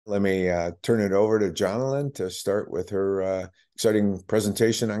Let me turn it over to Johnalyn to start with her exciting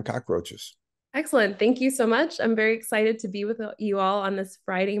presentation on cockroaches. Excellent. Thank you so much. I'm very excited to be with you all on this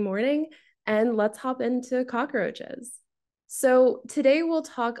Friday morning, and let's hop into cockroaches. So, today we'll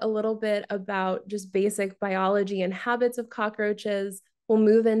talk a little bit about just basic biology and habits of cockroaches. We'll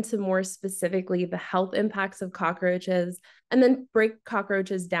move into more specifically the health impacts of cockroaches, and then break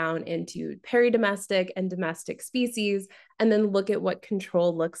cockroaches down into peri-domestic and domestic species, and then look at what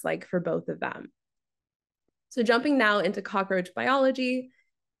control looks like for both of them. So, jumping now into cockroach biology.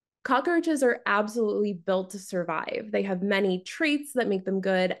 Cockroaches are absolutely built to survive. They have many traits that make them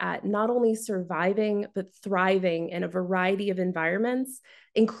good at not only surviving, but thriving in a variety of environments,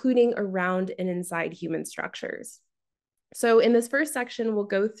 including around and inside human structures. So, in this first section, we'll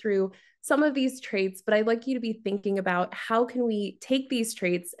go through some of these traits, but I'd like you to be thinking about how can we take these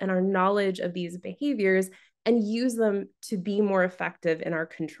traits and our knowledge of these behaviors and use them to be more effective in our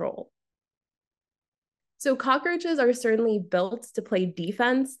control. So cockroaches are certainly built to play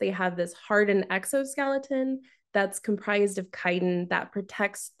defense. They have this hardened exoskeleton that's comprised of chitin that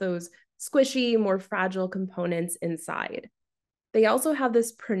protects those squishy, more fragile components inside. They also have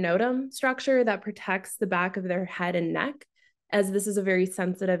this pronotum structure that protects the back of their head and neck, as this is a very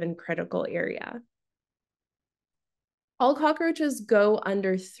sensitive and critical area. All cockroaches go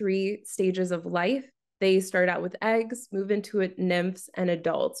under 3 stages of life. They start out with eggs, move into nymphs, and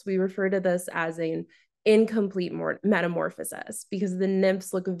adults. We refer to this as an incomplete metamorphosis because the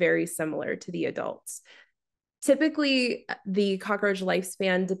nymphs look very similar to the adults. Typically, the cockroach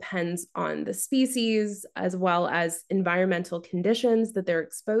lifespan depends on the species as well as environmental conditions that they're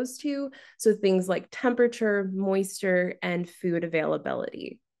exposed to. So things like temperature, moisture, and food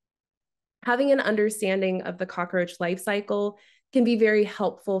availability. Having an understanding of the cockroach life cycle can be very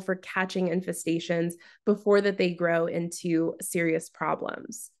helpful for catching infestations before that they grow into serious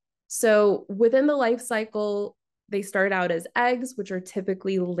problems. So within the life cycle, they start out as eggs, which are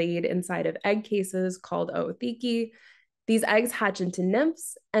typically laid inside of egg cases called ootheca. These eggs hatch into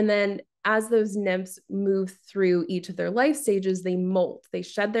nymphs, and then as those nymphs move through each of their life stages, they molt. They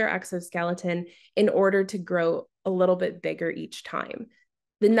shed their exoskeleton in order to grow a little bit bigger each time.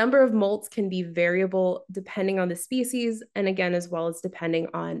 The number of molts can be variable depending on the species, and again, as well as depending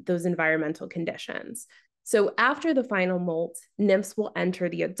on those environmental conditions. So after the final molt, nymphs will enter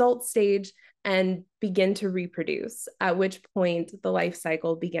the adult stage and begin to reproduce, at which point the life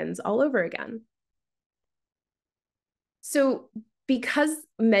cycle begins all over again. So because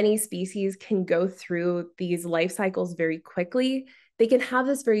many species can go through these life cycles very quickly, they can have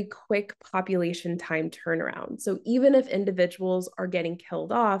this very quick population time turnaround. So even if individuals are getting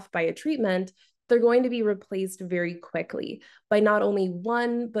killed off by a treatment, they're going to be replaced very quickly by not only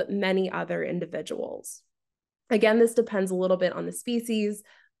one, but many other individuals. Again, this depends a little bit on the species,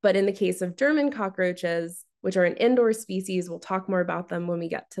 but in the case of German cockroaches, which are an indoor species, we'll talk more about them when we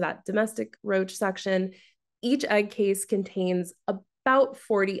get to that domestic roach section. Each egg case contains about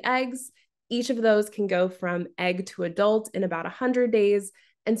 40 eggs. Each of those can go from egg to adult in about 100 days.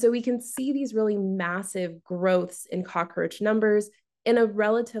 And so we can see these really massive growths in cockroach numbers in a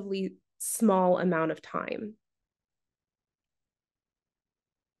relatively small amount of time.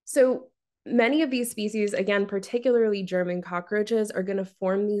 So many of these species, again, particularly German cockroaches, are going to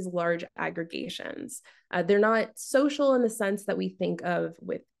form these large aggregations. They're not social in the sense that we think of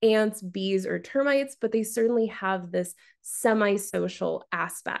with ants, bees, or termites, but they certainly have this semi-social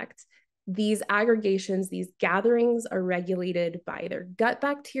aspect. These aggregations, these gatherings are regulated by their gut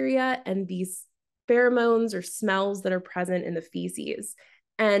bacteria and these pheromones or smells that are present in the feces.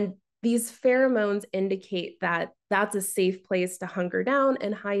 And these pheromones indicate that that's a safe place to hunker down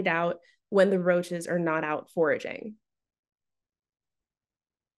and hide out when the roaches are not out foraging.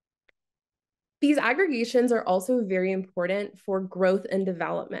 These aggregations are also very important for growth and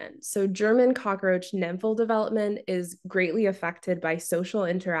development. So German cockroach nymphal development is greatly affected by social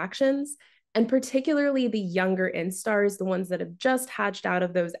interactions, and particularly the younger instars, the ones that have just hatched out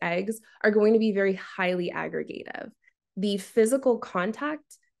of those eggs, are going to be very highly aggregative. The physical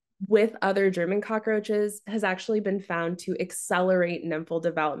contact with other German cockroaches has actually been found to accelerate nymphal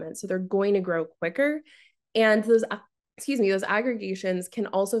development. So they're going to grow quicker. And those aggregations can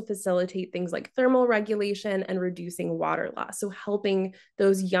also facilitate things like thermal regulation and reducing water loss, so helping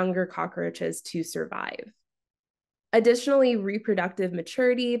those younger cockroaches to survive. Additionally, reproductive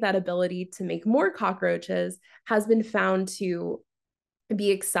maturity, that ability to make more cockroaches, has been found to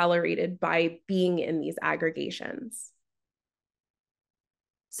be accelerated by being in these aggregations.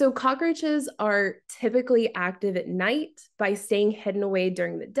 So cockroaches are typically active at night by staying hidden away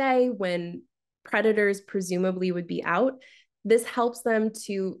during the day when predators presumably would be out. This helps them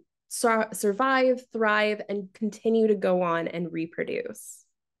to survive, thrive, and continue to go on and reproduce.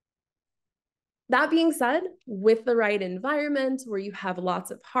 That being said, with the right environment where you have lots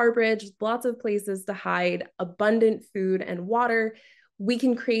of harborage, lots of places to hide, abundant food and water, we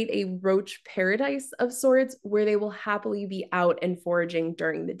can create a roach paradise of sorts where they will happily be out and foraging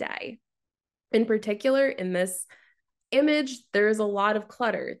during the day. In particular, in this image, there's a lot of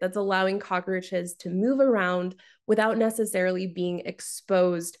clutter that's allowing cockroaches to move around without necessarily being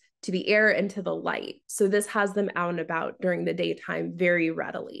exposed to the air and to the light. So this has them out and about during the daytime very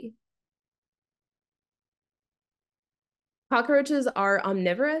readily. Cockroaches are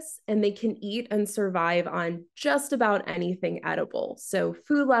omnivorous and they can eat and survive on just about anything edible. So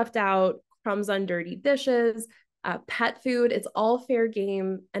food left out, crumbs on dirty dishes, pet food, it's all fair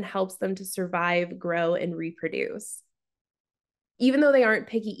game and helps them to survive, grow, and reproduce. Even though they aren't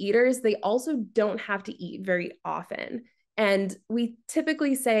picky eaters, they also don't have to eat very often. And we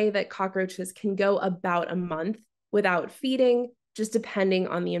typically say that cockroaches can go about a month without feeding, just depending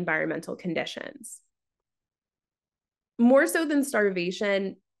on the environmental conditions. More so than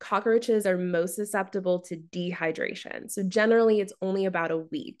starvation, cockroaches are most susceptible to dehydration. So generally, it's only about a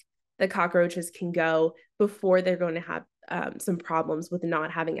week that cockroaches can go before they're going to have some problems with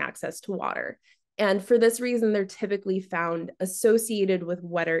not having access to water. And for this reason, they're typically found associated with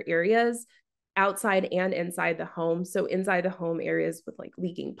wetter areas outside and inside the home. So inside the home areas with like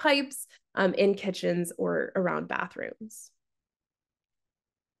leaking pipes, in kitchens or around bathrooms.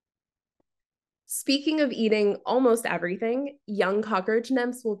 Speaking of eating almost everything, young cockroach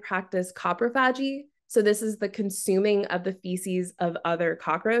nymphs will practice coprophagy. So this is the consuming of the feces of other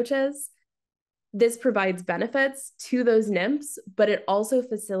cockroaches. This provides benefits to those nymphs, but it also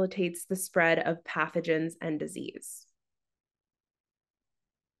facilitates the spread of pathogens and disease.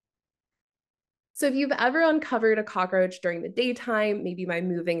 So if you've ever uncovered a cockroach during the daytime, maybe by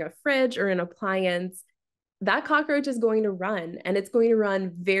moving a fridge or an appliance, that cockroach is going to run, and it's going to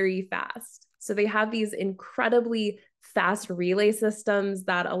run very fast. So they have these incredibly fast relay systems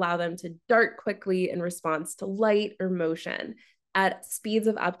that allow them to dart quickly in response to light or motion at speeds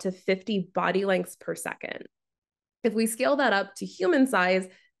of up to 50 body lengths per second. If we scale that up to human size,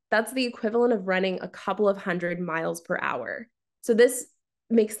 that's the equivalent of running a couple of 100 miles per hour. So this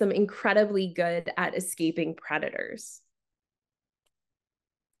makes them incredibly good at escaping predators.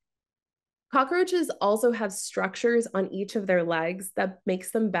 Cockroaches also have structures on each of their legs that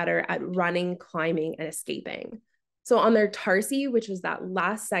makes them better at running, climbing, and escaping. So on their tarsi, which is that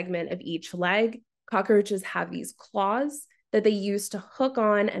last segment of each leg, cockroaches have these claws that they use to hook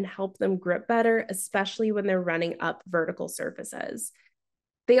on and help them grip better, especially when they're running up vertical surfaces.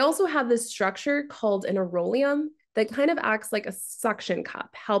 They also have this structure called an aurolium that kind of acts like a suction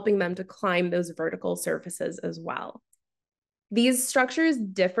cup, helping them to climb those vertical surfaces as well. These structures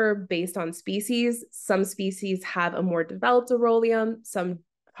differ based on species. Some species have a more developed aurolium, some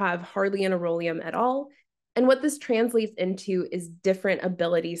have hardly an aurolium at all. And what this translates into is different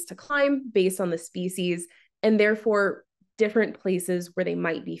abilities to climb based on the species, and therefore different places where they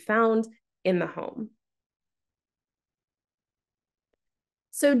might be found in the home.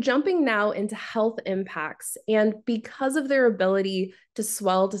 So jumping now into health impacts, and because of their ability to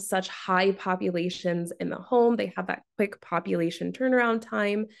swell to such high populations in the home, they have that quick population turnaround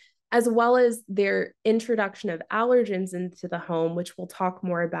time, as well as their introduction of allergens into the home, which we'll talk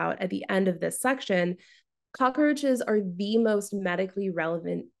more about at the end of this section. Cockroaches are the most medically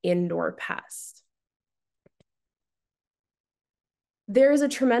relevant indoor pest. There is a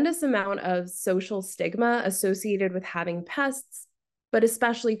tremendous amount of social stigma associated with having pests, but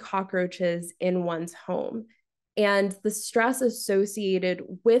especially cockroaches in one's home. And the stress associated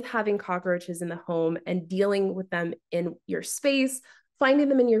with having cockroaches in the home and dealing with them in your space, finding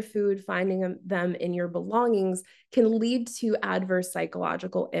them in your food, finding them in your belongings can lead to adverse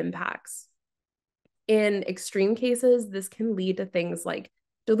psychological impacts. In extreme cases, this can lead to things like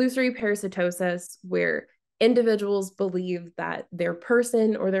delusory parasitosis, where individuals believe that their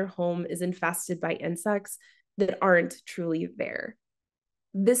person or their home is infested by insects that aren't truly there.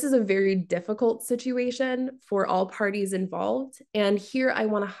 This is a very difficult situation for all parties involved. And here I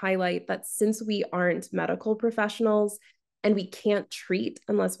want to highlight that since we aren't medical professionals and we can't treat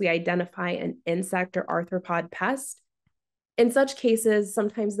unless we identify an insect or arthropod pest, in such cases,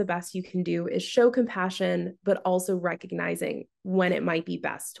 sometimes the best you can do is show compassion, but also recognizing when it might be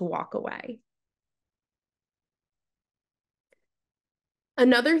best to walk away.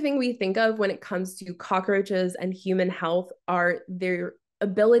 Another thing we think of when it comes to cockroaches and human health are their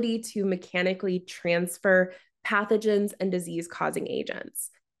ability to mechanically transfer pathogens and disease-causing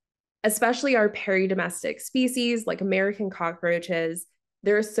agents. especially our peridomestic species like American cockroaches.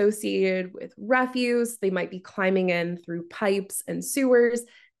 They're associated with refuse. They might be climbing in through pipes and sewers.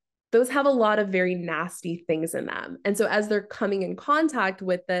 Those have a lot of very nasty things in them. And so as they're coming in contact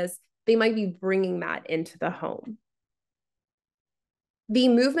with this, they might be bringing that into the home. The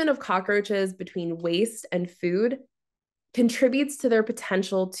movement of cockroaches between waste and food contributes to their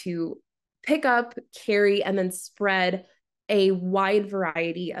potential to pick up, carry, and then spread a wide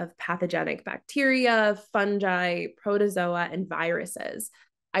variety of pathogenic bacteria, fungi, protozoa, and viruses,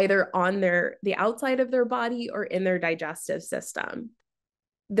 either on the outside of their body or in their digestive system.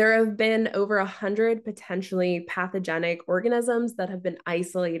 There have been over 100 potentially pathogenic organisms that have been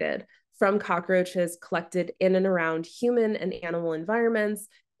isolated from cockroaches collected in and around human and animal environments,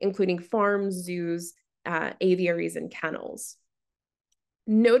 including farms, zoos, aviaries, and kennels.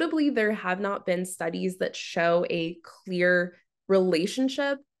 Notably, there have not been studies that show a clear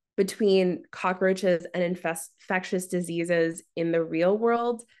relationship between cockroaches and infectious diseases in the real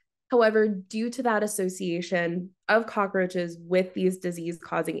world. However, due to that association of cockroaches with these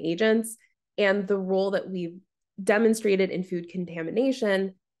disease-causing agents and the role that we've demonstrated in food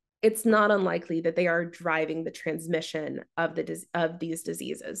contamination, it's not unlikely that they are driving the transmission of these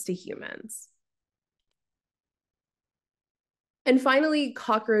diseases to humans. And finally,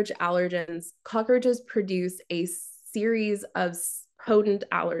 cockroach allergens. Cockroaches produce a series of potent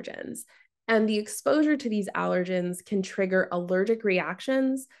allergens, and the exposure to these allergens can trigger allergic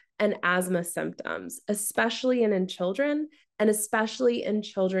reactions and asthma symptoms, especially in children, and especially in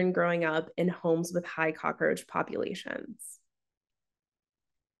children growing up in homes with high cockroach populations.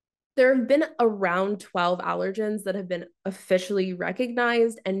 There have been around 12 allergens that have been officially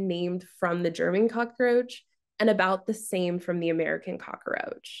recognized and named from the German cockroach, and about the same from the American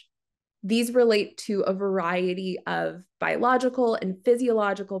cockroach. These relate to a variety of biological and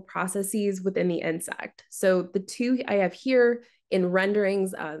physiological processes within the insect. So the two I have here in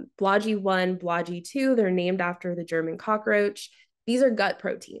renderings, Blagi 1, Blagi 2, they're named after the German cockroach. These are gut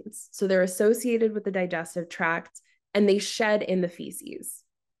proteins. So they're associated with the digestive tract and they shed in the feces.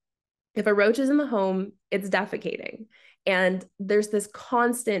 If a roach is in the home, it's defecating. And there's this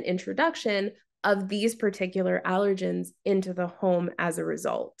constant introduction of these particular allergens into the home as a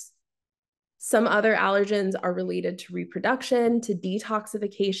result. Some other allergens are related to reproduction, to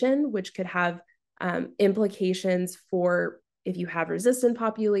detoxification, which could have implications for if you have resistant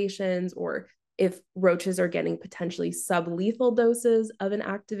populations or if roaches are getting potentially sublethal doses of an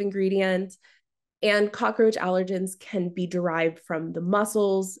active ingredient. And cockroach allergens can be derived from the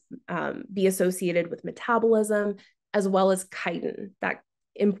muscles, be associated with metabolism, as well as chitin, that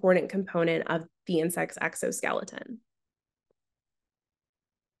important component of the insect's exoskeleton.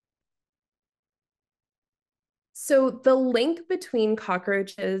 So the link between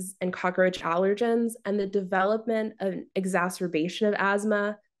cockroaches and cockroach allergens and the development of exacerbation of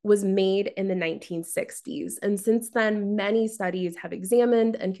asthma was made in the 1960s. And since then, many studies have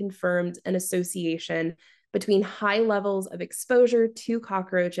examined and confirmed an association between high levels of exposure to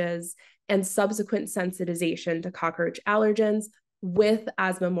cockroaches and subsequent sensitization to cockroach allergens with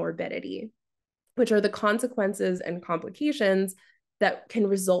asthma morbidity, which are the consequences and complications that can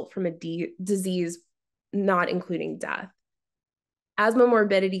result from a disease not including death. Asthma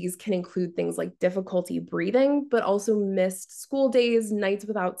morbidities can include things like difficulty breathing, but also missed school days, nights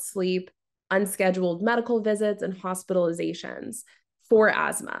without sleep, unscheduled medical visits, and hospitalizations for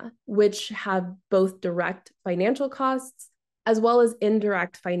asthma, which have both direct financial costs as well as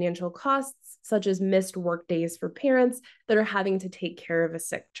indirect financial costs, such as missed work days for parents that are having to take care of a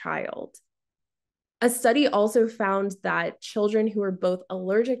sick child. A study also found that children who are both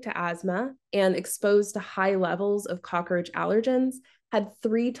allergic to asthma and exposed to high levels of cockroach allergens had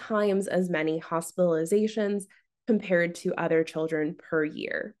 3 times as many hospitalizations compared to other children per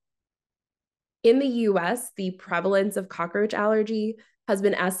year. In the US, the prevalence of cockroach allergy has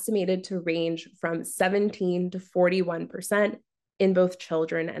been estimated to range from 17 to 41% in both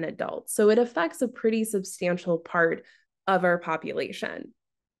children and adults. So it affects a pretty substantial part of our population.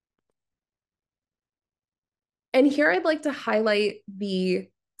 And here I'd like to highlight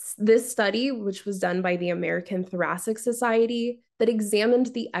this study, which was done by the American Thoracic Society, that examined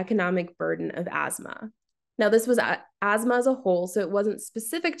the economic burden of asthma. Now, this was asthma as a whole, so it wasn't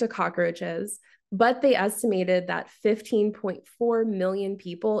specific to cockroaches, but they estimated that 15.4 million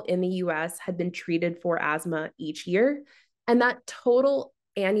people in the US had been treated for asthma each year. And that total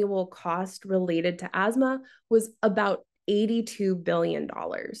annual cost related to asthma was about $82 billion.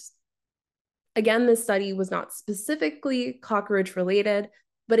 Again, this study was not specifically cockroach related,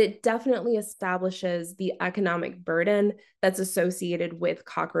 but it definitely establishes the economic burden that's associated with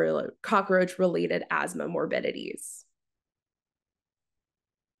cockroach-related asthma morbidities.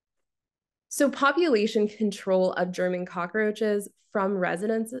 So population control of German cockroaches from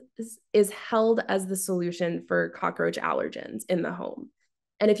residents is held as the solution for cockroach allergens in the home.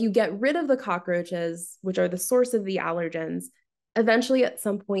 And if you get rid of the cockroaches, which are the source of the allergens, eventually at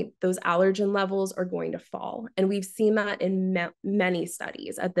some point, those allergen levels are going to fall. And we've seen that in many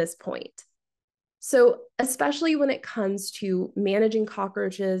studies at this point. So especially when it comes to managing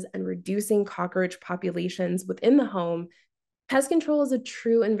cockroaches and reducing cockroach populations within the home, pest control is a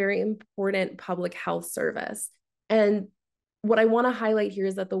true and very important public health service. And what I want to highlight here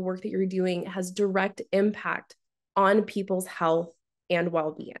is that the work that you're doing has direct impact on people's health and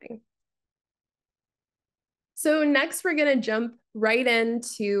well-being. So next, we're going to jump right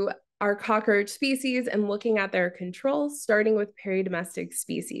into our cockroach species and looking at their controls, starting with peridomestic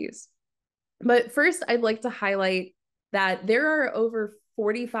species. But first, I'd like to highlight that there are over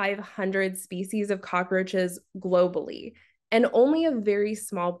 4,500 species of cockroaches globally, and only a very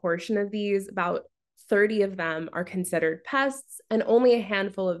small portion of these, about 30 of them, are considered pests, and only a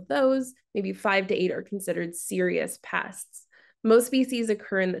handful of those, maybe 5 to 8, are considered serious pests. Most species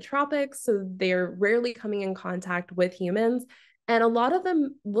occur in the tropics, so they're rarely coming in contact with humans, and a lot of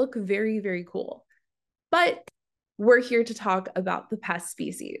them look very, very cool. But we're here to talk about the pest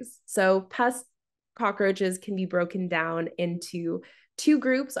species. So pest cockroaches can be broken down into two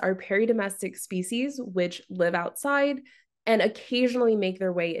groups: our peridomestic species, which live outside and occasionally make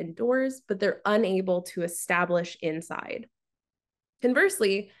their way indoors, but they're unable to establish inside.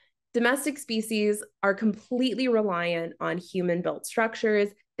 Conversely, domestic species are completely reliant on human-built structures.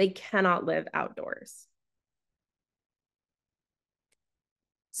 They cannot live outdoors.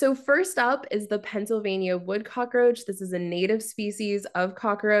 So first up is the Pennsylvania wood cockroach. This is a native species of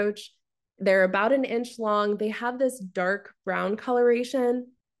cockroach. They're about 1 inch long. They have this dark brown coloration,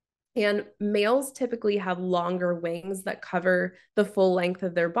 and males typically have longer wings that cover the full length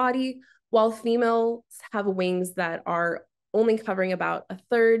of their body, while females have wings that are only covering about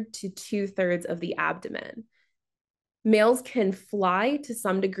 1/3 to 2/3 of the abdomen. Males can fly to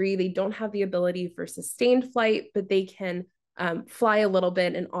some degree. They don't have the ability for sustained flight, but they can fly a little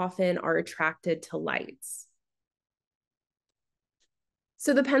bit and often are attracted to lights.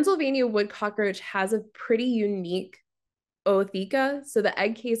 So the Pennsylvania wood cockroach has a pretty unique ootheca. So the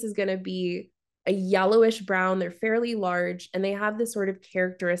egg case is going to be a yellowish brown. They're fairly large, and they have this sort of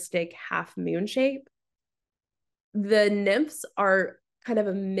characteristic half moon shape. The nymphs are kind of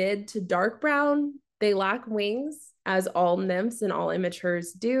a mid to dark brown. They lack wings, as all nymphs and all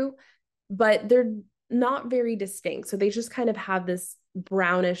immatures do, but they're not very distinct. So they just kind of have this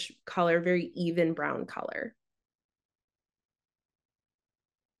brownish color, very even brown color.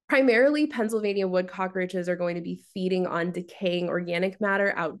 Primarily, Pennsylvania wood cockroaches are going to be feeding on decaying organic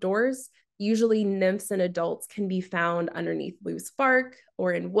matter outdoors. Usually nymphs and adults can be found underneath loose bark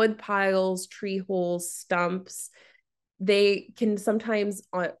or in wood piles, tree holes, stumps. They can sometimes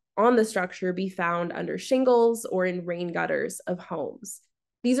on the structure be found under shingles or in rain gutters of homes.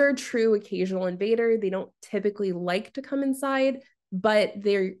 These are a true occasional invader. They don't typically like to come inside, but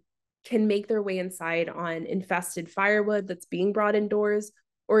they can make their way inside on infested firewood that's being brought indoors,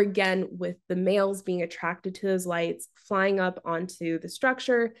 or again, with the males being attracted to those lights, flying up onto the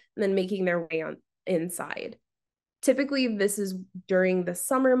structure and then making their way on inside. Typically, this is during the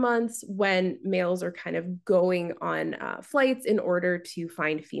summer months when males are kind of going on flights in order to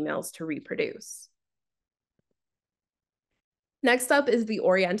find females to reproduce. Next up is the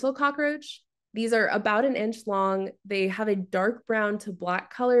oriental cockroach. These are about 1 inch long. They have a dark brown to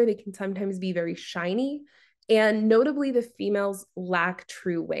black color. They can sometimes be very shiny. And notably, the females lack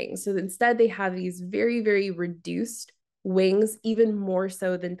true wings. So instead, they have these very, very reduced wings, even more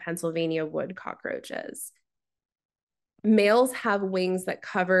so than Pennsylvania wood cockroaches. Males have wings that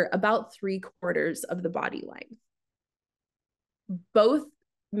cover about 3/4 of the body length. Both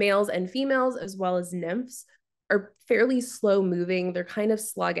males and females, as well as nymphs, are fairly slow moving. They're kind of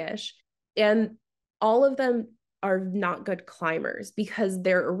sluggish. And all of them are not good climbers because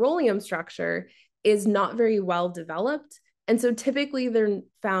their aurolium structure is not very well developed. And so typically they're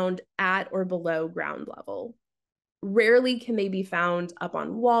found at or below ground level. Rarely can they be found up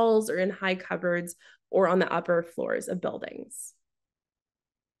on walls or in high cupboards or on the upper floors of buildings.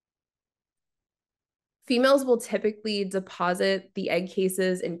 Females will typically deposit the egg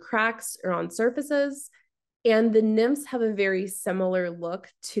cases in cracks or on surfaces, and the nymphs have a very similar look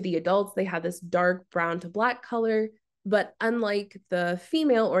to the adults. They have this dark brown to black color, but unlike the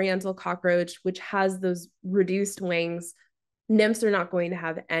female oriental cockroach, which has those reduced wings, Nymphs are not going to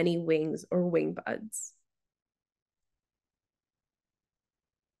have any wings or wing buds.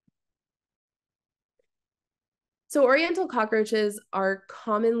 So oriental cockroaches are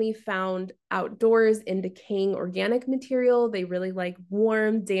commonly found outdoors in decaying organic material. They really like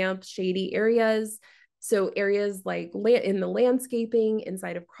warm, damp, shady areas. So areas like in the landscaping,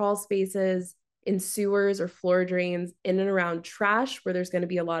 inside of crawl spaces, in sewers or floor drains, in and around trash, where there's going to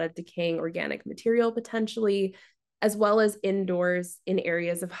be a lot of decaying organic material potentially, as well as indoors in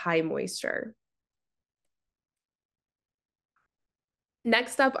areas of high moisture.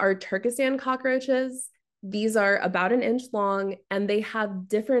 Next up are Turkestan cockroaches. These are about an inch long and they have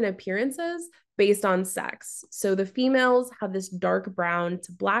different appearances based on sex. So the females have this dark brown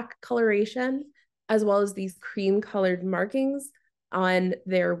to black coloration, as well as these cream colored markings on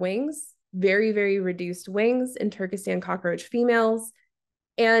their wings, very, very reduced wings in Turkestan cockroach females.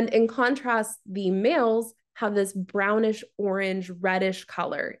 And in contrast, the males have this brownish, orange, reddish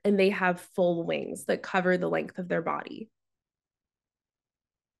color, and they have full wings that cover the length of their body.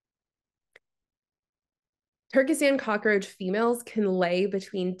 Turkestan cockroach females can lay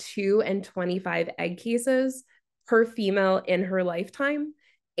between 2 and 25 egg cases per female in her lifetime.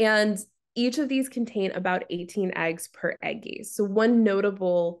 And each of these contain about 18 eggs per egg case. So one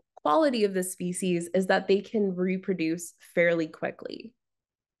notable quality of this species is that they can reproduce fairly quickly.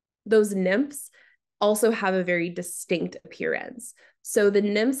 Those nymphs also have a very distinct appearance. So the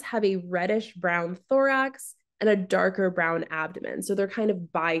nymphs have a reddish brown thorax and a darker brown abdomen. So they're kind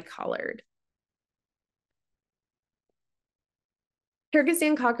of bicolored.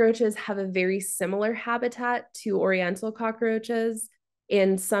 Turkestan cockroaches have a very similar habitat to oriental cockroaches.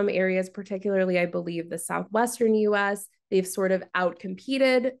 In some areas, particularly, I believe, the southwestern US, they've sort of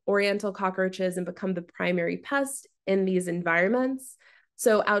outcompeted oriental cockroaches and become the primary pest in these environments.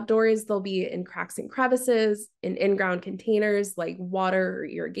 So outdoors, they'll be in cracks and crevices, in in-ground containers like water or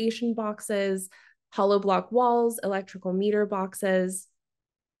irrigation boxes, hollow block walls, electrical meter boxes.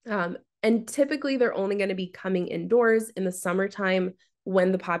 And typically they're only going to be coming indoors in the summertime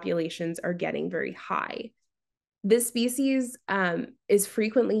when the populations are getting very high. This species is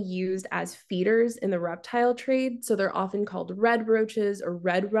frequently used as feeders in the reptile trade. So they're often called red roaches or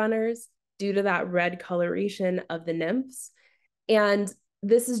red runners due to that red coloration of the nymphs. And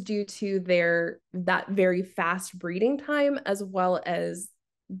this is due to that very fast breeding time, as well as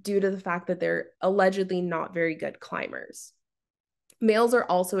due to the fact that they're allegedly not very good climbers. Males are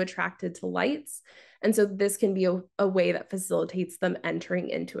also attracted to lights, and so this can be a way that facilitates them entering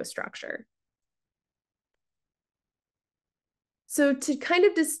into a structure. So to kind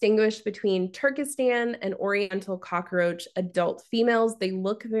of distinguish between Turkestan and oriental cockroach adult females, they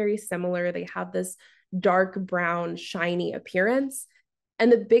look very similar. They have this dark brown, shiny appearance.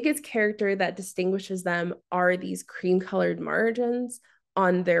 And the biggest character that distinguishes them are these cream-colored margins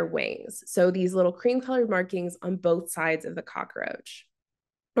on their wings. So these little cream-colored markings on both sides of the cockroach.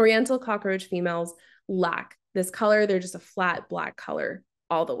 Oriental cockroach females lack this color. They're just a flat black color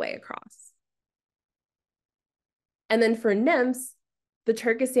all the way across. And then for nymphs, the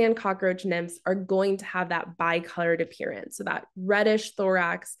Turkestan cockroach nymphs are going to have that bicolored appearance. So that reddish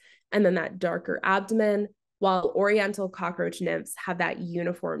thorax and then that darker abdomen, while oriental cockroach nymphs have that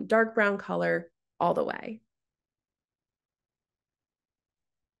uniform dark brown color all the way.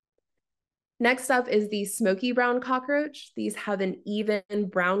 Next up is the smoky brown cockroach. These have an even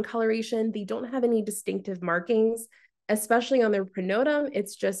brown coloration. They don't have any distinctive markings, especially on their pronotum.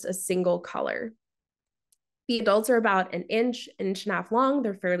 It's just a single color. The adults are about an inch and a half long.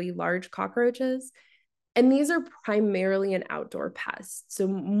 They're fairly large cockroaches. And these are primarily an outdoor pest. So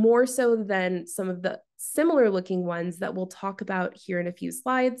more so than some of the similar looking ones that we'll talk about here in a few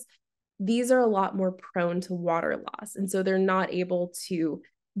slides, these are a lot more prone to water loss. And so they're not able to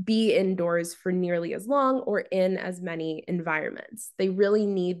be indoors for nearly as long or in as many environments. They really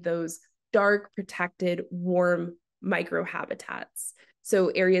need those dark, protected, warm microhabitats. So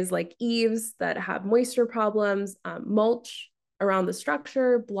areas like eaves that have moisture problems, mulch around the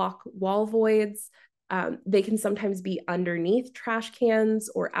structure, block wall voids. They can sometimes be underneath trash cans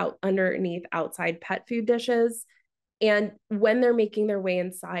or underneath outside pet food dishes. And when they're making their way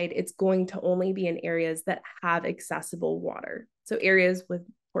inside, it's going to only be in areas that have accessible water. So areas with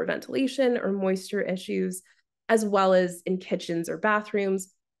poor ventilation or moisture issues, as well as in kitchens or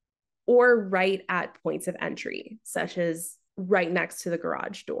bathrooms, or right at points of entry, such as right next to the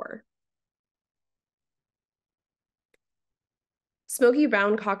garage door. Smoky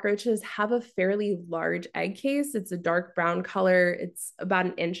brown cockroaches have a fairly large egg case. It's a dark brown color. It's about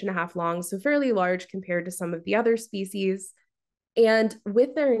an inch and a half long, so fairly large compared to some of the other species. And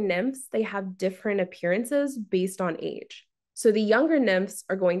with their nymphs, they have different appearances based on age. So the younger nymphs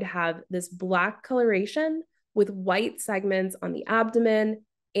are going to have this black coloration with white segments on the abdomen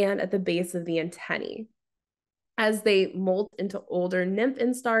and at the base of the antennae. As they molt into older nymph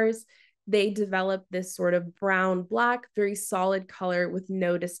instars, they develop this sort of brown-black, very solid color with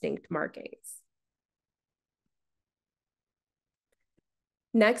no distinct markings.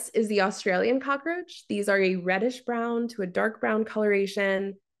 Next is the Australian cockroach. These are a reddish brown to a dark brown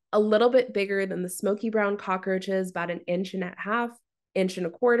coloration, a little bit bigger than the smoky brown cockroaches, about 1.5 inches, 1.25 inches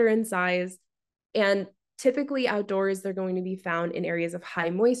in size. And typically outdoors, they're going to be found in areas of high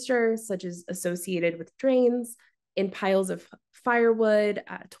moisture, such as associated with drains, in piles of firewood,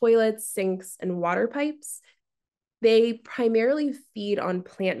 toilets, sinks, and water pipes. They primarily feed on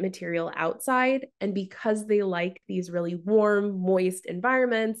plant material outside, and because they like these really warm, moist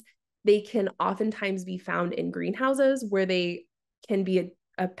environments, they can oftentimes be found in greenhouses where they can be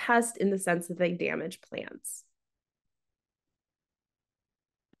a pest in the sense that they damage plants.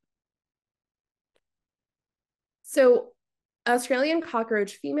 So Australian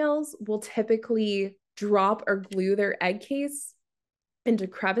cockroach females will typically drop or glue their egg case into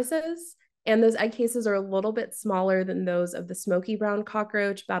crevices, and those egg cases are a little bit smaller than those of the smoky brown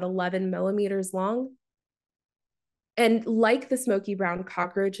cockroach, about 11 millimeters long. And like the smoky brown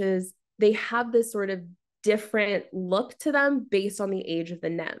cockroaches, they have this sort of different look to them based on the age of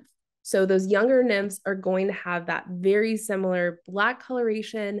the nymph. So those younger nymphs are going to have that very similar black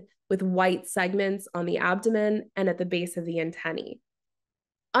coloration with white segments on the abdomen and at the base of the antennae.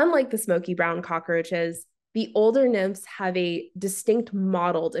 Unlike the smoky brown cockroaches, the older nymphs have a distinct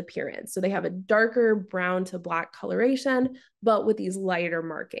mottled appearance. So they have a darker brown to black coloration, but with these lighter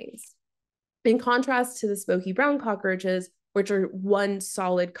markings. In contrast to the smoky brown cockroaches, which are one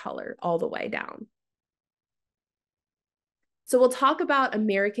solid color all the way down. So we'll talk about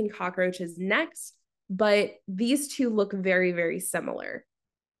American cockroaches next, but these two look very, very similar.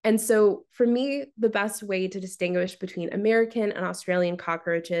 And so for me, the best way to distinguish between American and Australian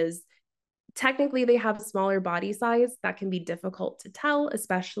cockroaches, technically they have a smaller body size. That can be difficult to tell,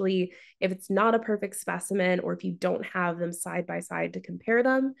 especially if it's not a perfect specimen or if you don't have them side by side to compare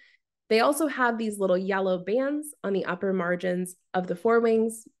them. They also have these little yellow bands on the upper margins of the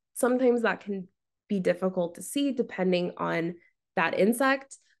forewings. Sometimes that can be difficult to see depending on that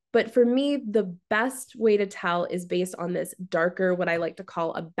insect. But for me, the best way to tell is based on this darker, what I like to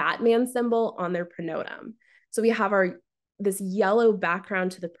call a Batman symbol on their pronotum. So we have this yellow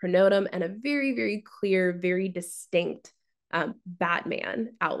background to the pronotum and a very, very clear, very distinct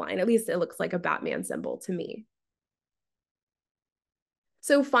Batman outline. At least it looks like a Batman symbol to me.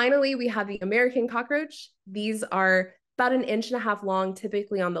 So finally, we have the American cockroach. These are about 1.5 inches long,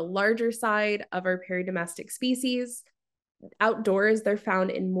 typically on the larger side of our peridomestic species. Outdoors, they're found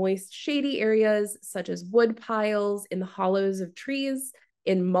in moist, shady areas, such as wood piles, in the hollows of trees,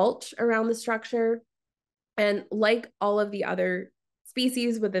 in mulch around the structure. And like all of the other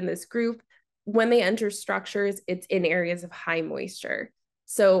species within this group, when they enter structures, it's in areas of high moisture.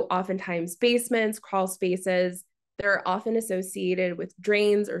 So oftentimes basements, crawl spaces, they're often associated with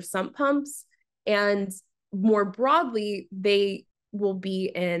drains or sump pumps. And more broadly, they will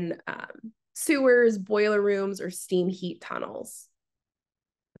be in sewers, boiler rooms, or steam heat tunnels.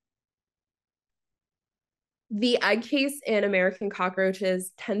 The egg case in American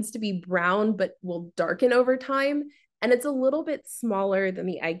cockroaches tends to be brown, but will darken over time. And it's a little bit smaller than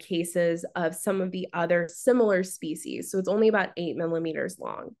the egg cases of some of the other similar species. So it's only about 8 millimeters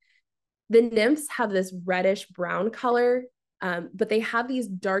long. The nymphs have this reddish brown color, but they have these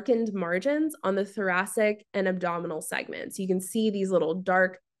darkened margins on the thoracic and abdominal segments. You can see these little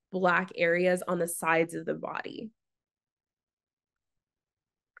dark black areas on the sides of the body.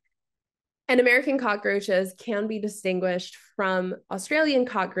 And American cockroaches can be distinguished from Australian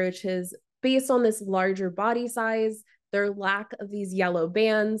cockroaches based on this larger body size, their lack of these yellow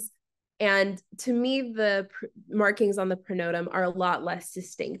bands. And to me, the markings on the pronotum are a lot less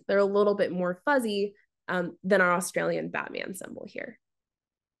distinct. They're a little bit more fuzzy than our Australian Batman symbol here.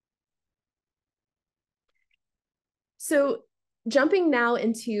 So jumping now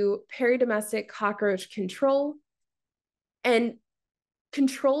into peridomestic cockroach control, and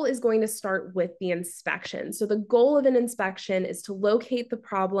control is going to start with the inspection. So the goal of an inspection is to locate the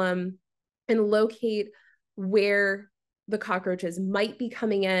problem and locate where the cockroaches might be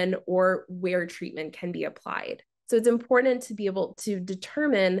coming in or where treatment can be applied. So it's important to be able to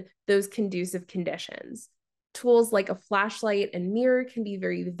determine those conducive conditions. Tools like a flashlight and mirror can be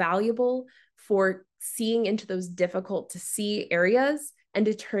very valuable for seeing into those difficult to see areas and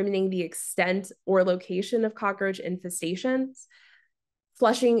determining the extent or location of cockroach infestations.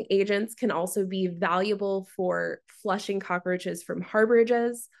 Flushing agents can also be valuable for flushing cockroaches from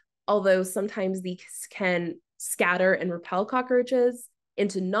harborages, although sometimes these can scatter and repel cockroaches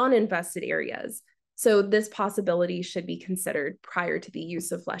into non-infested areas. So this possibility should be considered prior to the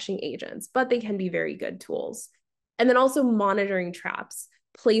use of flushing agents, but they can be very good tools. And then also monitoring traps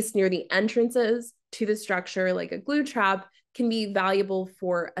placed near the entrances to the structure, like a glue trap, can be valuable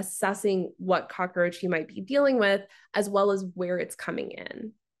for assessing what cockroach you might be dealing with, as well as where it's coming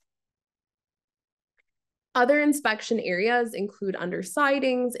in. Other inspection areas include under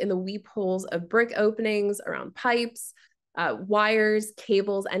sidings, in the weep holes of brick openings, around pipes, wires,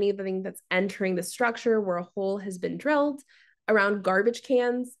 cables, anything that's entering the structure where a hole has been drilled, around garbage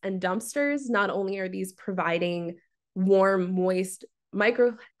cans and dumpsters. Not only are these providing warm, moist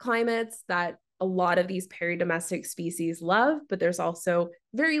microclimates that a lot of these peridomestic species love, but there's also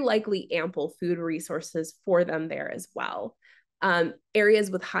very likely ample food resources for them there as well. Areas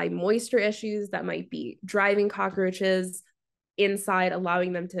with high moisture issues that might be driving cockroaches inside,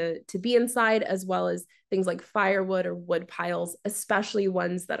 allowing them to be inside, as well as things like firewood or wood piles, especially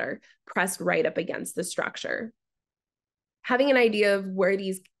ones that are pressed right up against the structure. Having an idea of where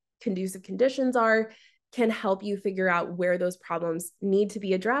these conducive conditions are can help you figure out where those problems need to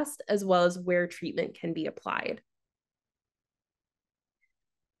be addressed, as well as where treatment can be applied.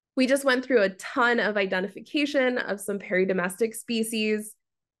 We just went through a ton of identification of some peridomestic species,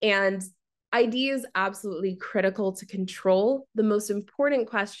 and ID is absolutely critical to control. The most important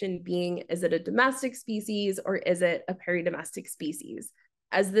question being, is it a domestic species or is it a peridomestic species?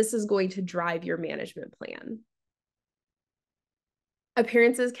 As this is going to drive your management plan.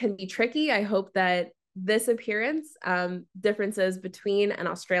 Appearances can be tricky. I hope that this appearance, differences between an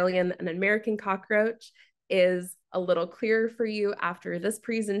Australian and an American cockroach, is a little clearer for you after this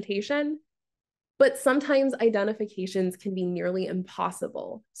presentation. But sometimes identifications can be nearly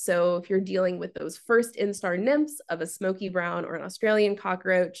impossible. So if you're dealing with those first instar nymphs of a smoky brown or an Australian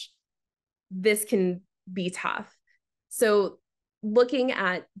cockroach, this can be tough. So looking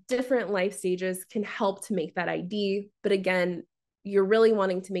at different life stages can help to make that ID. But again, you're really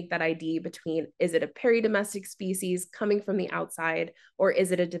wanting to make that ID between, is it a peridomestic species coming from the outside, or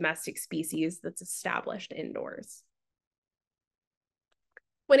is it a domestic species that's established indoors?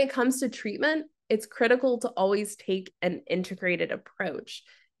 When it comes to treatment, it's critical to always take an integrated approach,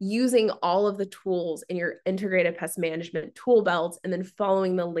 using all of the tools in your integrated pest management tool belt and then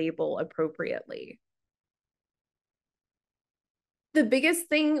following the label appropriately. The biggest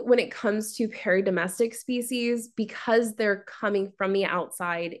thing when it comes to peridomestic species, because they're coming from the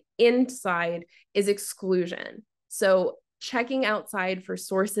outside inside, is exclusion. So checking outside for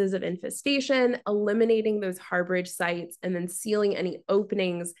sources of infestation, eliminating those harborage sites, and then sealing any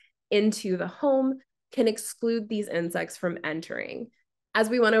openings into the home can exclude these insects from entering. As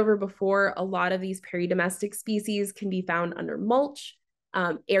we went over before, a lot of these peridomestic species can be found under mulch,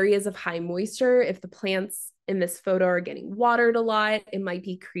 areas of high moisture. If the plants in this photo are getting watered a lot, it might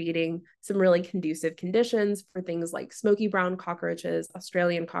be creating some really conducive conditions for things like smoky brown cockroaches,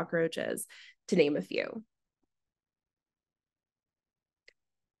 Australian cockroaches, to name a few.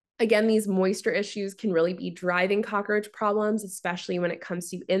 Again, these moisture issues can really be driving cockroach problems, especially when it comes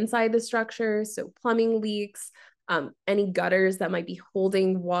to inside the structure. So plumbing leaks, any gutters that might be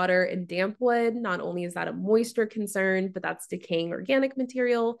holding water and damp wood. Not only is that a moisture concern, but that's decaying organic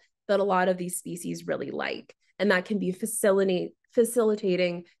material that a lot of these species really like. And that can be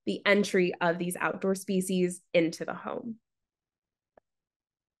facilitating the entry of these outdoor species into the home.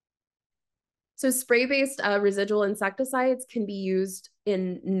 So spray-based residual insecticides can be used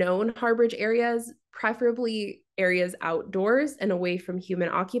in known harborage areas, preferably areas outdoors and away from human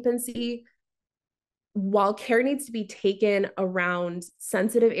occupancy. While care needs to be taken around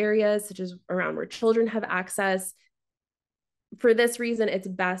sensitive areas, such as around where children have access, for this reason, it's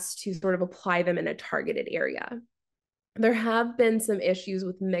best to sort of apply them in a targeted area. There have been some issues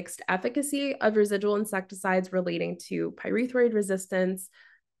with mixed efficacy of residual insecticides relating to pyrethroid resistance,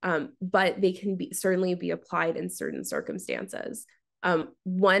 but they can certainly be applied in certain circumstances.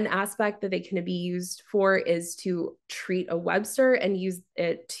 One aspect that they can be used for is to treat a Webster and use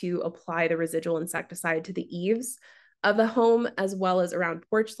it to apply the residual insecticide to the eaves of the home, as well as around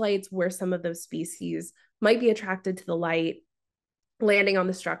porch lights where some of those species might be attracted to the light, landing on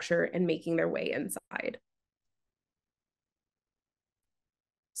the structure and making their way inside.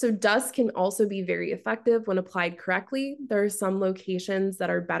 So dust can also be very effective when applied correctly. There are some locations that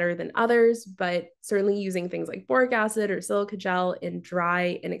are better than others, but certainly using things like boric acid or silica gel in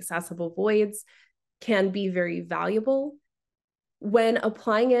dry, inaccessible voids can be very valuable. When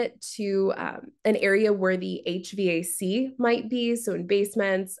applying it to an area where the HVAC might be, so in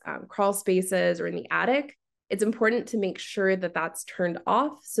basements, crawl spaces, or in the attic, it's important to make sure that that's turned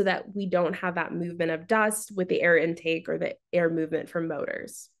off so that we don't have that movement of dust with the air intake or the air movement from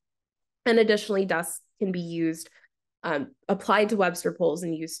motors. And additionally, dust can be used, applied to Webster poles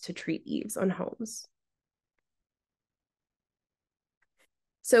and used to treat eaves on homes.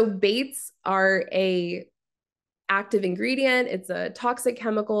 So baits are a active ingredient. It's a toxic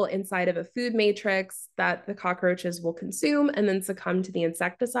chemical inside of a food matrix that the cockroaches will consume and then succumb to the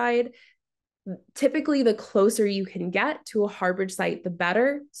insecticide. Typically, the closer you can get to a harborage site, the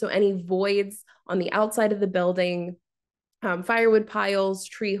better. So any voids on the outside of the building, firewood piles,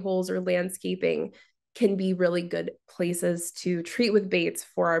 tree holes, or landscaping can be really good places to treat with baits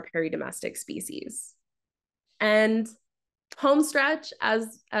for our peridomestic species. And home stretch,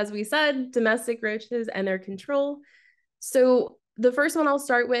 as we said, domestic roaches and their control. So the first one I'll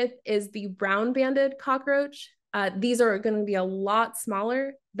start with is the brown-banded cockroach. These are going to be a lot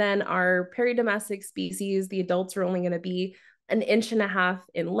smaller than our peridomestic species. The adults are only going to be 1.5 inches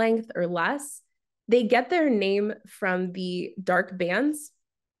in length or less. They get their name from the dark bands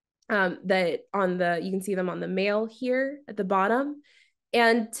that you can see them on the male here at the bottom.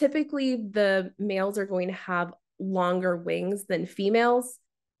 And typically the males are going to have longer wings than females,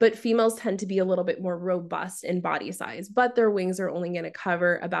 but females tend to be a little bit more robust in body size, but their wings are only going to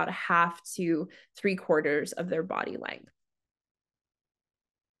cover about 1/2 to 3/4 of their body length.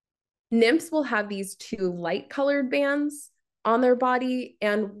 Nymphs will have these 2 light colored bands on their body.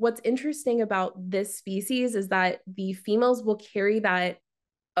 And what's interesting about this species is that the females will carry that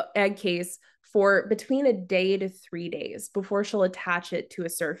egg case for between a day to 3 days before she'll attach it to a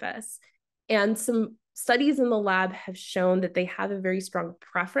surface. And some studies in the lab have shown that they have a very strong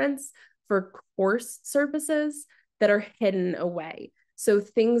preference for coarse surfaces that are hidden away. So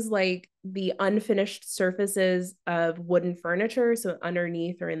things like the unfinished surfaces of wooden furniture, so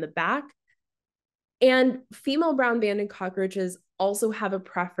underneath or in the back. And female brown-banded cockroaches also have a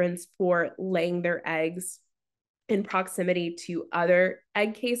preference for laying their eggs in proximity to other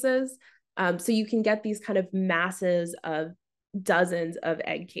egg cases. So you can get these kind of masses of dozens of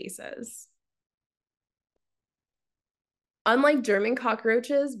egg cases. Unlike German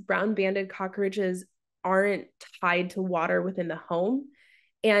cockroaches, brown-banded cockroaches aren't tied to water within the home,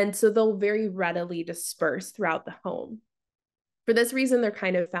 and so they'll very readily disperse throughout the home. For this reason, they're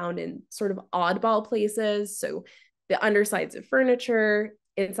kind of found in sort of oddball places, so the undersides of furniture,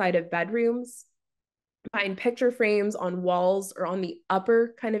 inside of bedrooms, behind picture frames, on walls, or on the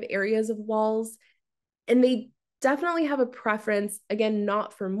upper kind of areas of walls. And they definitely have a preference, again,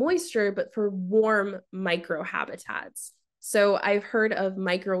 not for moisture, but for warm microhabitats. So I've heard of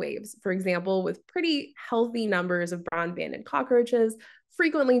microwaves, for example, with pretty healthy numbers of brown-banded cockroaches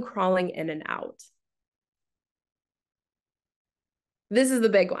frequently crawling in and out. This is the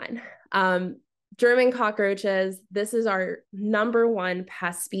big one. German cockroaches, this is our #1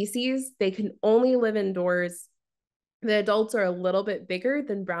 pest species. They can only live indoors. The adults are a little bit bigger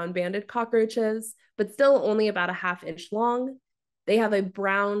than brown-banded cockroaches, but still only about 1/2 inch long. They have a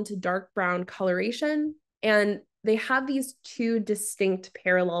brown to dark brown coloration, and they have these 2 distinct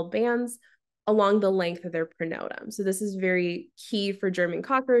parallel bands along the length of their pronotum. So this is very key for German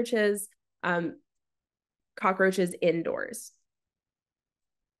cockroaches, cockroaches indoors.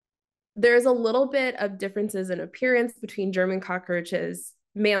 There's a little bit of differences in appearance between German cockroaches,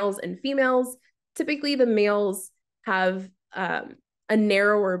 males and females. Typically, the males have a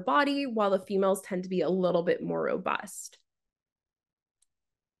narrower body, while the females tend to be a little bit more robust.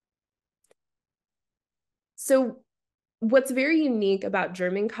 So what's very unique about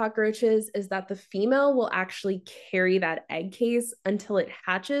German cockroaches is that the female will actually carry that egg case until it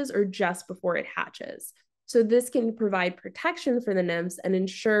hatches or just before it hatches. So this can provide protection for the nymphs and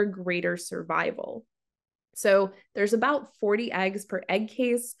ensure greater survival. So there's about 40 eggs per egg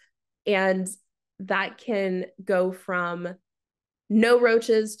case, and that can go from no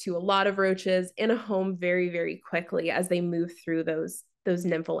roaches to a lot of roaches in a home very, very quickly as they move through those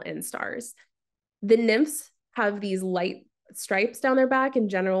nymphal instars. The nymphs have these light stripes down their back. In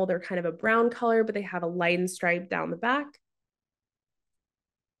general, they're kind of a brown color, but they have a lightened stripe down the back.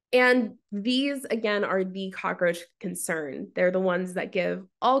 And these, again, are the cockroach concern. They're the ones that give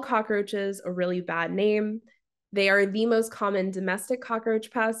all cockroaches a really bad name. They are the most common domestic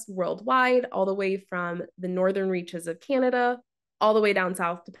cockroach pest worldwide, all the way from the northern reaches of Canada, all the way down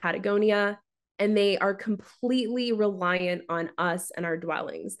south to Patagonia. And they are completely reliant on us and our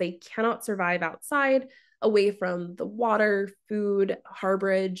dwellings. They cannot survive outside, away from the water, food,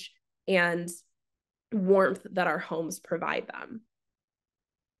 harborage, and warmth that our homes provide them.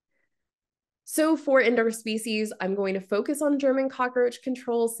 So for indoor species, I'm going to focus on German cockroach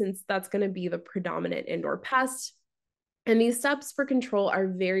control since that's going to be the predominant indoor pest. And these steps for control are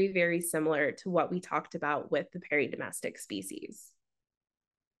very, very similar to what we talked about with the peridomestic species.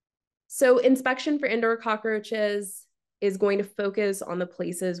 So inspection for indoor cockroaches is going to focus on the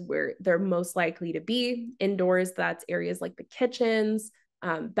places where they're most likely to be. Indoors, that's areas like the kitchens,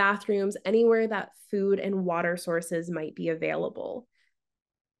 bathrooms, anywhere that food and water sources might be available.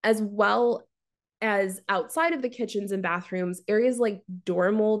 As well as outside of the kitchens and bathrooms, areas like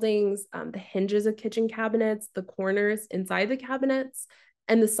door moldings, the hinges of kitchen cabinets, the corners inside the cabinets,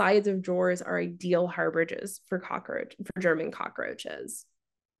 and the sides of drawers are ideal harborages for German cockroaches.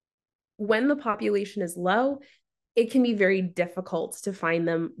 When the population is low, it can be very difficult to find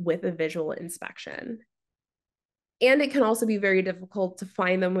them with a visual inspection. And it can also be very difficult to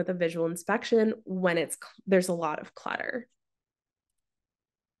find them with a visual inspection when there's a lot of clutter.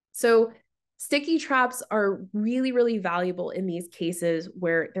 So sticky traps are really, really valuable in these cases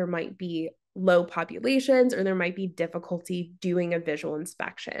where there might be low populations or there might be difficulty doing a visual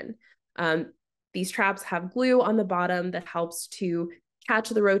inspection. These traps have glue on the bottom that helps to catch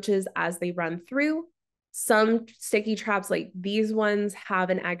the roaches as they run through. Some sticky traps like these ones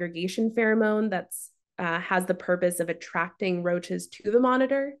have an aggregation pheromone that's has the purpose of attracting roaches to the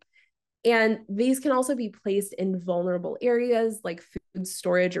monitor. And these can also be placed in vulnerable areas like food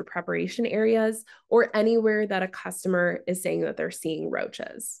storage or preparation areas, or anywhere that a customer is saying that they're seeing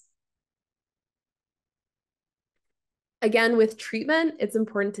roaches. Again, with treatment, it's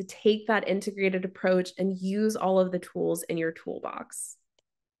important to take that integrated approach and use all of the tools in your toolbox.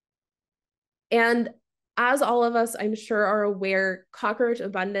 And as all of us, I'm sure, are aware, cockroach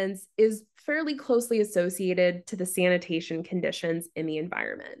abundance is fairly closely associated to the sanitation conditions in the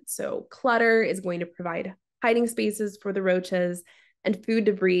environment. So clutter is going to provide hiding spaces for the roaches and food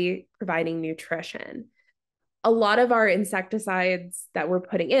debris providing nutrition. A lot of our insecticides that we're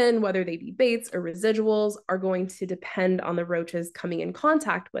putting in, whether they be baits or residuals, are going to depend on the roaches coming in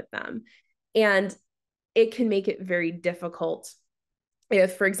contact with them. And it can make it very difficult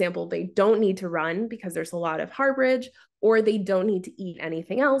if, for example, they don't need to run because there's a lot of harborage, or they don't need to eat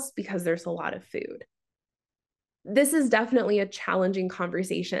anything else because there's a lot of food. This is definitely a challenging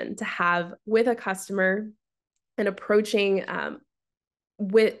conversation to have with a customer, and approaching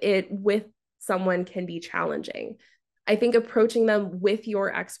with someone can be challenging. I think approaching them with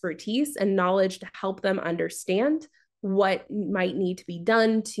your expertise and knowledge to help them understand what might need to be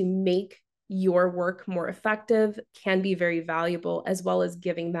done to make your work more effective can be very valuable, as well as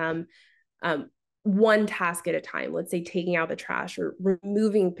giving them one task at a time. Let's say taking out the trash or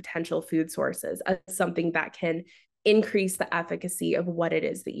removing potential food sources as something that can increase the efficacy of what it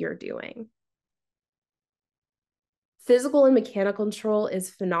is that you're doing. Physical and mechanical control is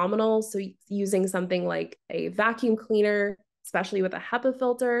phenomenal. So using something like a vacuum cleaner, especially with a HEPA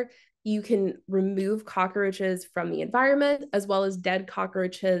filter, you can remove cockroaches from the environment, as well as dead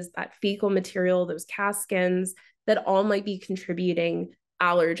cockroaches, that fecal material, those cast skins, that all might be contributing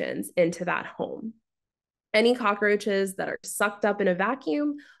allergens into that home. Any cockroaches that are sucked up in a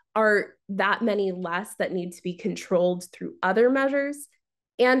vacuum are that many less that need to be controlled through other measures.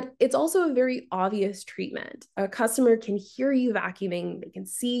 And it's also a very obvious treatment. A customer can hear you vacuuming, they can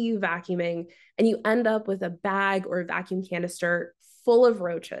see you vacuuming, and you end up with a bag or a vacuum canister full of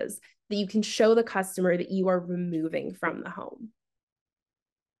roaches that you can show the customer that you are removing from the home.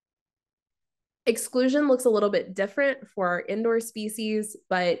 Exclusion looks a little bit different for our indoor species,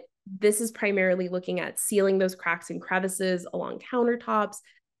 but this is primarily looking at sealing those cracks and crevices along countertops,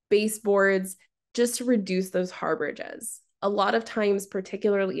 baseboards, just to reduce those harborages. A lot of times,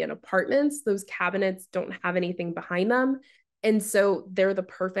 particularly in apartments, those cabinets don't have anything behind them. And so they're the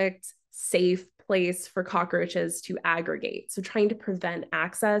perfect, safe place for cockroaches to aggregate. So trying to prevent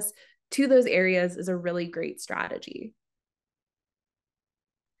access to those areas is a really great strategy.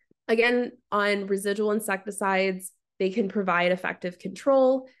 Again, on residual insecticides, they can provide effective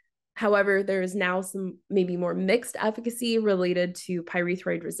control. However, there is now some maybe more mixed efficacy related to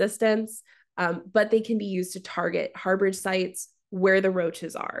pyrethroid resistance, but they can be used to target harborage sites where the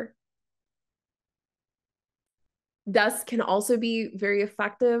roaches are. Dust can also be very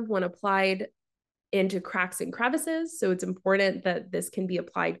effective when applied into cracks and crevices, so it's important that this can be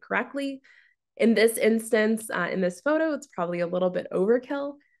applied correctly. In this instance, in this photo, it's probably a little bit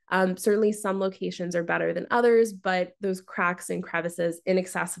overkill. Certainly some locations are better than others, but those cracks and crevices,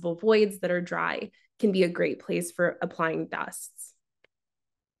 inaccessible voids that are dry, can be a great place for applying dusts.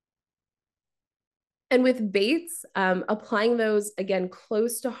 And with baits, applying those, again,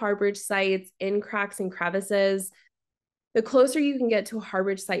 close to harborage sites, in cracks and crevices, The closer you can get to a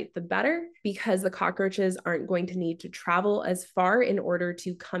harborage site, the better, because the cockroaches aren't going to need to travel as far in order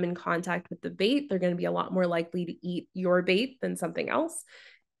to come in contact with the bait. They're going to be a lot more likely to eat your bait than something else.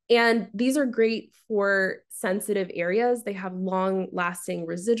 And these are great for sensitive areas. They have long lasting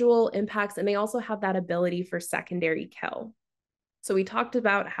residual impacts, and they also have that ability for secondary kill. So we talked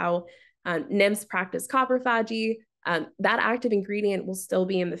about how nymphs practice coprophagy. That active ingredient will still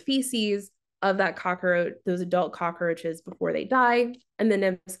be in the feces of that cockroach, those adult cockroaches, before they die, and the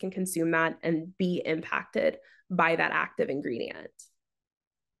nymphs can consume that and be impacted by that active ingredient.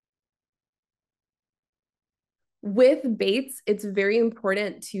 With baits, it's very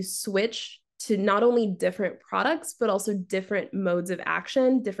important to switch to not only different products, but also different modes of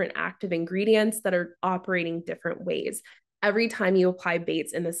action, different active ingredients that are operating different ways every time you apply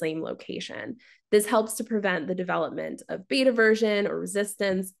baits in the same location. This helps to prevent the development of bait aversion or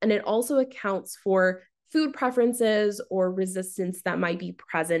resistance, and it also accounts for food preferences or resistance that might be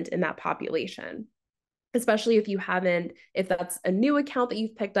present in that population. Especially if that's a new account that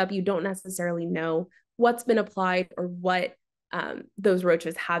you've picked up, you don't necessarily know what's been applied or what those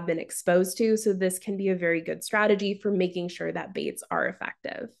roaches have been exposed to. So this can be a very good strategy for making sure that baits are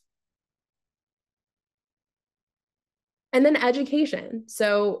effective. And then education.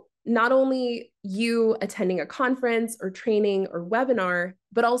 So not only you attending a conference or training or webinar,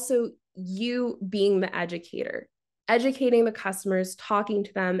 but also you being the educator, educating the customers, talking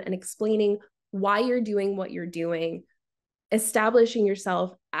to them and explaining why you're doing what you're doing, establishing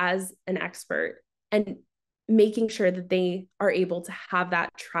yourself as an expert, and making sure that they are able to have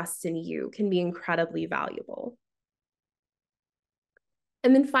that trust in you can be incredibly valuable.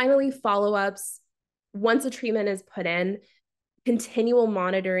 And then finally, follow-ups. Once a treatment is put in, continual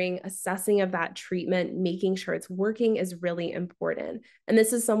monitoring, assessing of that treatment, making sure it's working is really important. And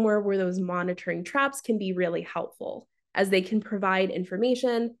this is somewhere where those monitoring traps can be really helpful, as they can provide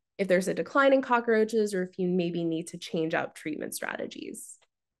information if there's a decline in cockroaches or if you maybe need to change up treatment strategies.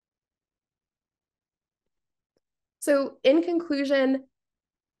 So in conclusion,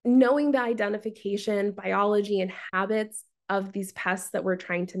 knowing the identification, biology, and habits of these pests that we're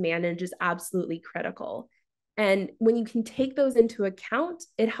trying to manage is absolutely critical. And when you can take those into account,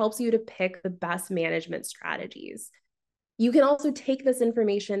 it helps you to pick the best management strategies. You can also take this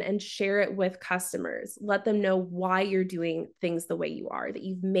information and share it with customers. Let them know why you're doing things the way you are, that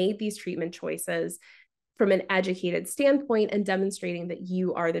you've made these treatment choices from an educated standpoint and demonstrating that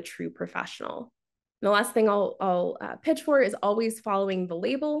you are the true professional. And the last thing I'll pitch for is always following the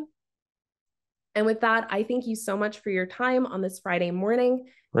label. And with that, I thank you so much for your time on this Friday morning.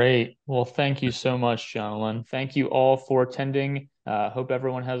 Great. Well, thank you so much, Johnalyn. Thank you all for attending. Hope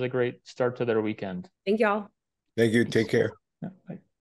everyone has a great start to their weekend. Thank y'all. Thank you. Take care. Yeah, bye.